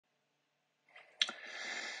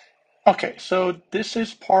Okay, so this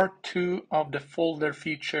is part two of the folder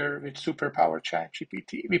feature with Superpower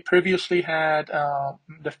ChatGPT. We previously had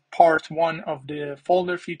the part one of the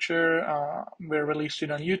folder feature. We released it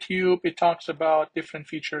on YouTube. It talks about different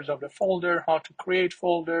features of the folder, how to create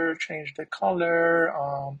folder, change the color,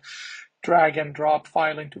 drag and drop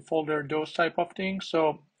file into folder, those type of things.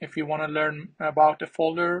 So if you want to learn about the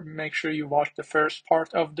folder, make sure you watch the first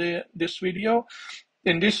part of this video.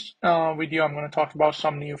 In this video, I'm going to talk about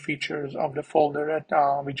some new features of the folder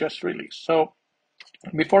that we just released. So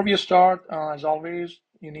before we start, as always,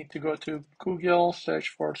 you need to go to Google, search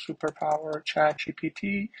for Superpower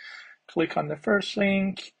ChatGPT, click on the first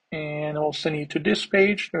link, and it will send you to this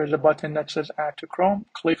page. There's a button that says Add to Chrome.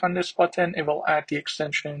 Click on this button, it will add the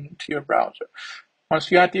extension to your browser. Once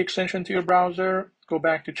you add the extension to your browser, go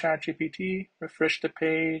back to ChatGPT, refresh the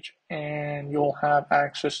page, and you'll have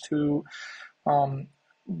access to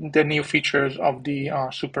the new features of the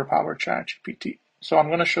Superpower ChatGPT. So I'm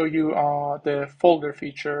going to show you the folder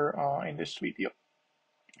feature in this video.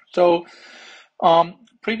 So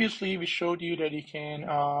previously we showed you that you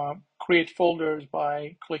can create folders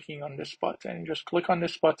by clicking on this button. Just click on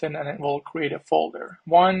this button and it will create a folder.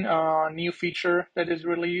 One new feature that is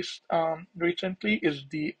released recently is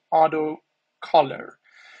the auto color.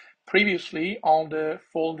 Previously, all the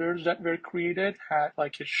folders that were created had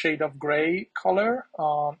like a shade of gray color.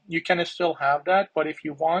 You can still have that, but if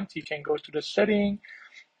you want, you can go to the setting,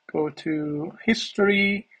 go to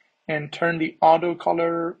history, and turn the auto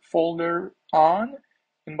color folder on.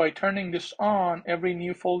 And by turning this on, every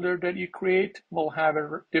new folder that you create will have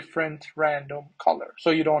a different random color.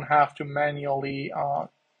 So you don't have to manually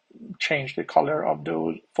change the color of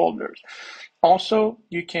those folders. Also,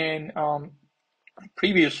 you can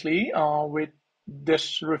previously with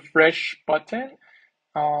this refresh button,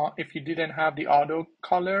 if you didn't have the auto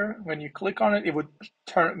color, when you click on it, it would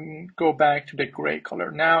go back to the gray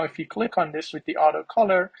color. Now, if you click on this with the auto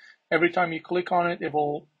color, every time you click on it, it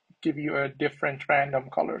will give you a different random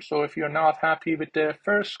color. So if you're not happy with the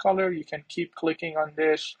first color, you can keep clicking on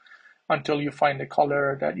this until you find the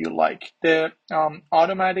color that you like. The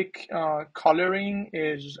automatic coloring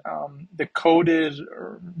is the code is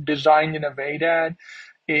designed in a way that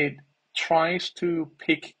it tries to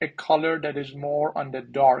pick a color that is more on the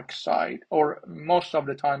dark side, or most of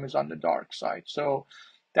the time is on the dark side. So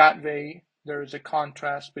that way there is a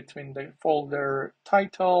contrast between the folder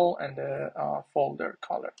title and the folder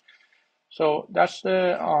color. So that's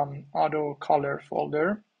the auto color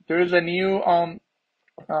folder. There is a new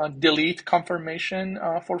delete confirmation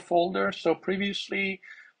for folders. So previously,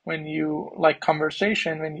 when you like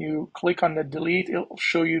conversation, when you click on the delete, it'll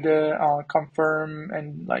show you the confirm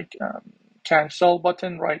and like cancel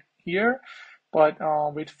button right here. But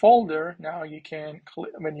with folder, now you can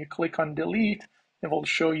when you click on delete, it will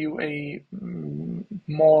show you a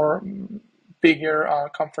more bigger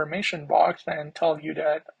confirmation box and tell you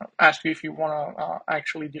that ask you if you want to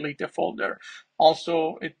actually delete the folder.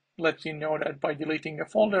 Also, it lets you know that by deleting the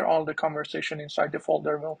folder, all the conversation inside the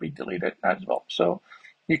folder will be deleted as well. So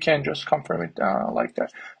you can just confirm it like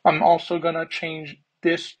that. I'm also gonna change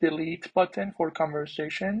this delete button for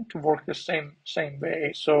conversation to work the same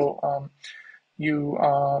way. So you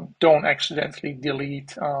don't accidentally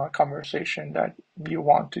delete conversation that you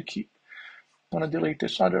want to keep. I'm gonna delete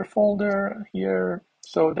this other folder here.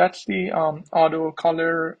 So that's the auto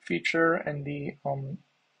color feature and the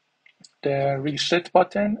reset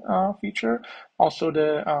button feature, also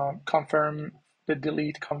the the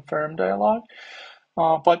delete confirm dialog.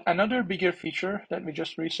 But another bigger feature that we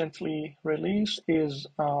just recently released is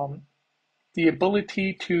the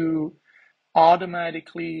ability to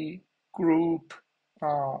automatically group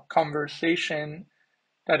conversation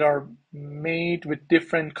that are made with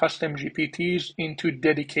different custom GPTs into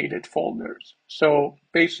dedicated folders. So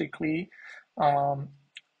basically, um,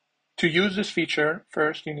 to use this feature,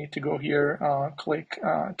 first you need to go here, click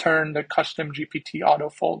turn the custom GPT auto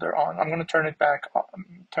folder on. I'm going to turn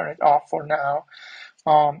it off for now.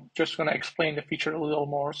 Just going to explain the feature a little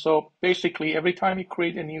more. So basically, every time you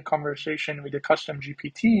create a new conversation with a custom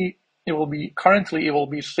GPT, it will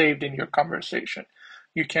be saved in your conversation.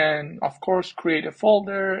 You can, of course, create a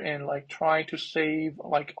folder and like try to save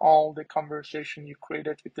like all the conversation you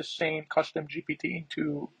created with the same custom GPT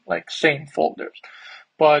into like same folders.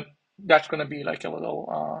 But that's going to be like a little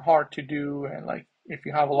hard to do, and like if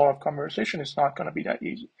you have a lot of conversation, it's not going to be that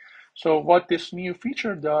easy. So what this new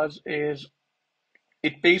feature does is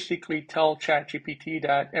it basically tells ChatGPT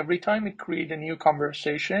that every time it creates a new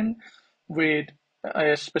conversation with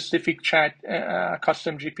a specific chat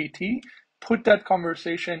custom GPT, put that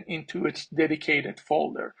conversation into its dedicated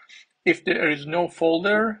folder. If there is no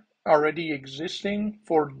folder already existing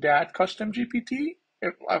for that custom GPT.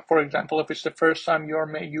 If, for example, if it's the first time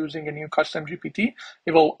you're using a new custom GPT,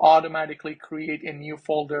 it will automatically create a new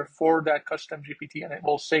folder for that custom GPT, and it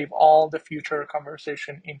will save all the future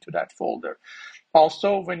conversation into that folder.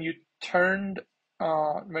 Also, when you turn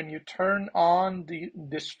on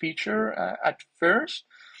this feature at first,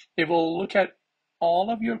 it will look at all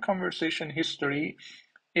of your conversation history.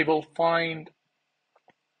 It will find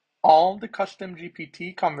all the custom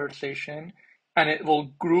GPT conversation, and it will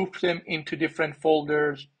group them into different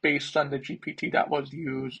folders based on the GPT that was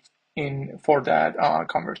used in for that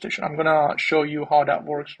conversation. I'm gonna show you how that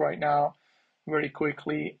works right now very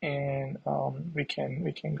quickly, and we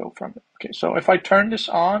can go from it. Okay, so if I turn this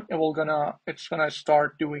on, it's gonna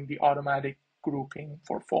start doing the automatic grouping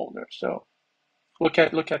for folders. So look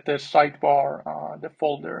at the sidebar, the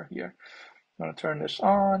folder here. I'm gonna turn this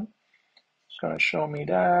on. It's gonna show me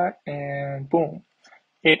that, and boom,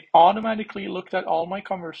 it automatically looked at all my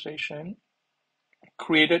conversation,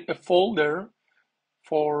 created a folder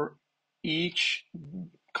for each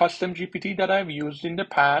custom GPT that I've used in the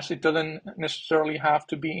past. It doesn't necessarily have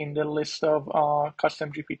to be in the list of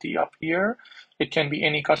custom GPT up here. It can be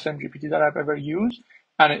any custom GPT that I've ever used,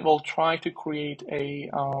 and it will try to create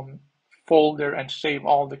a folder and save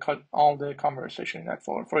all the conversation in that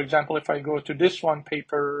folder. For example, if I go to this one,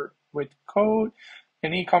 paper with code,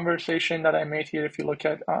 any conversation that I made here, if you look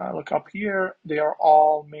up here, they are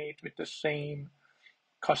all made with the same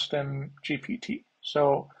custom GPT.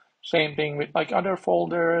 So same thing with like other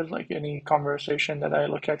folders, like any conversation that I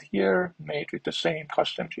look at here, made with the same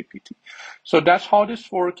custom GPT. So that's how this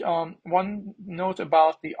works. One note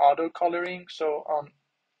about the auto coloring. So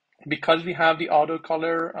because we have the auto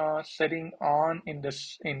color setting on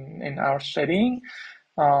in our setting,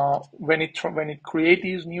 when it creates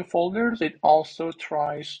these new folders, it also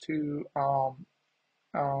tries to um,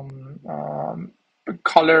 um,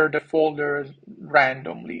 color the folders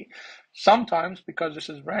randomly. Sometimes, because this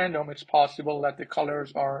is random, it's possible that the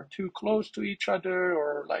colors are too close to each other,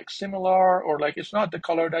 or like similar, or like it's not the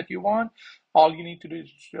color that you want. All you need to do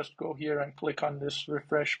is just go here and click on this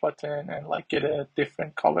refresh button and like get a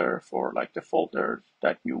different color for like the folder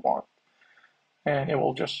that you want, and it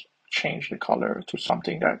will just change the color to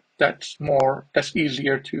something that's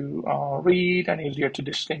easier to read and easier to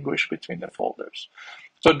distinguish between the folders.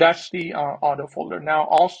 So that's the auto folder. Now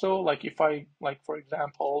also, like if I, like for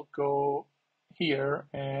example, go here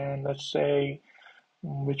and let's say,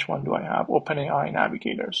 which one do I have? OpenAI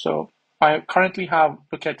Navigator. So I currently have,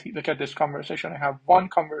 look at this conversation. I have one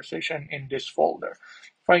conversation in this folder.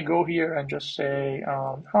 If I go here and just say,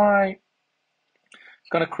 hi,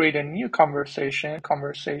 going to create a new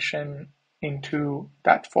conversation into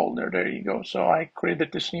that folder. There you go. So I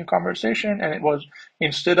created this new conversation, and it was,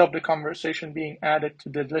 instead of the conversation being added to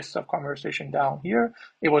the list of conversation down here,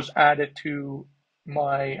 it was added to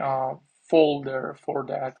my folder for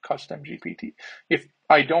that custom GPT. If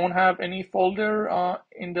I don't have any folder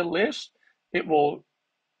in the list, it will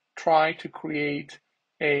try to create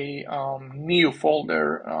a new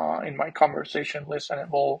folder in my conversation list, and it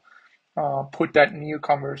will put that new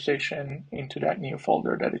conversation into that new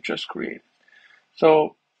folder that it just created.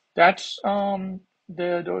 So that's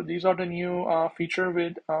these are the new feature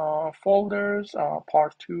with folders,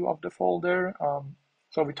 part two of the folder.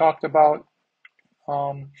 So we talked about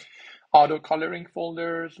um, auto coloring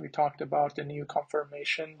folders. We talked about the new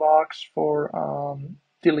confirmation box for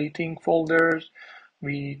deleting folders.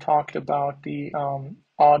 We talked about the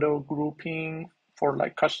auto grouping for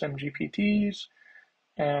like custom GPTs,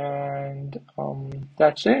 and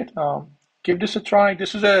that's it. Give this a try.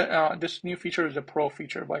 This new feature is a pro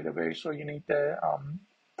feature, by the way, so you need the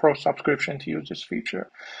pro subscription to use this feature.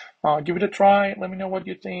 Give it a try. Let me know what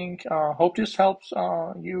you think. Hope this helps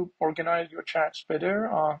you organize your chats better.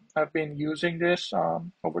 I've been using this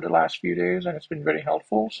over the last few days, and it's been very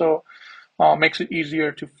helpful. So makes it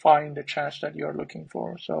easier to find the chats that you're looking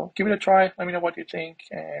for. So give it a try. Let me know what you think,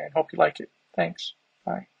 and hope you like it. Thanks.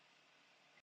 Bye.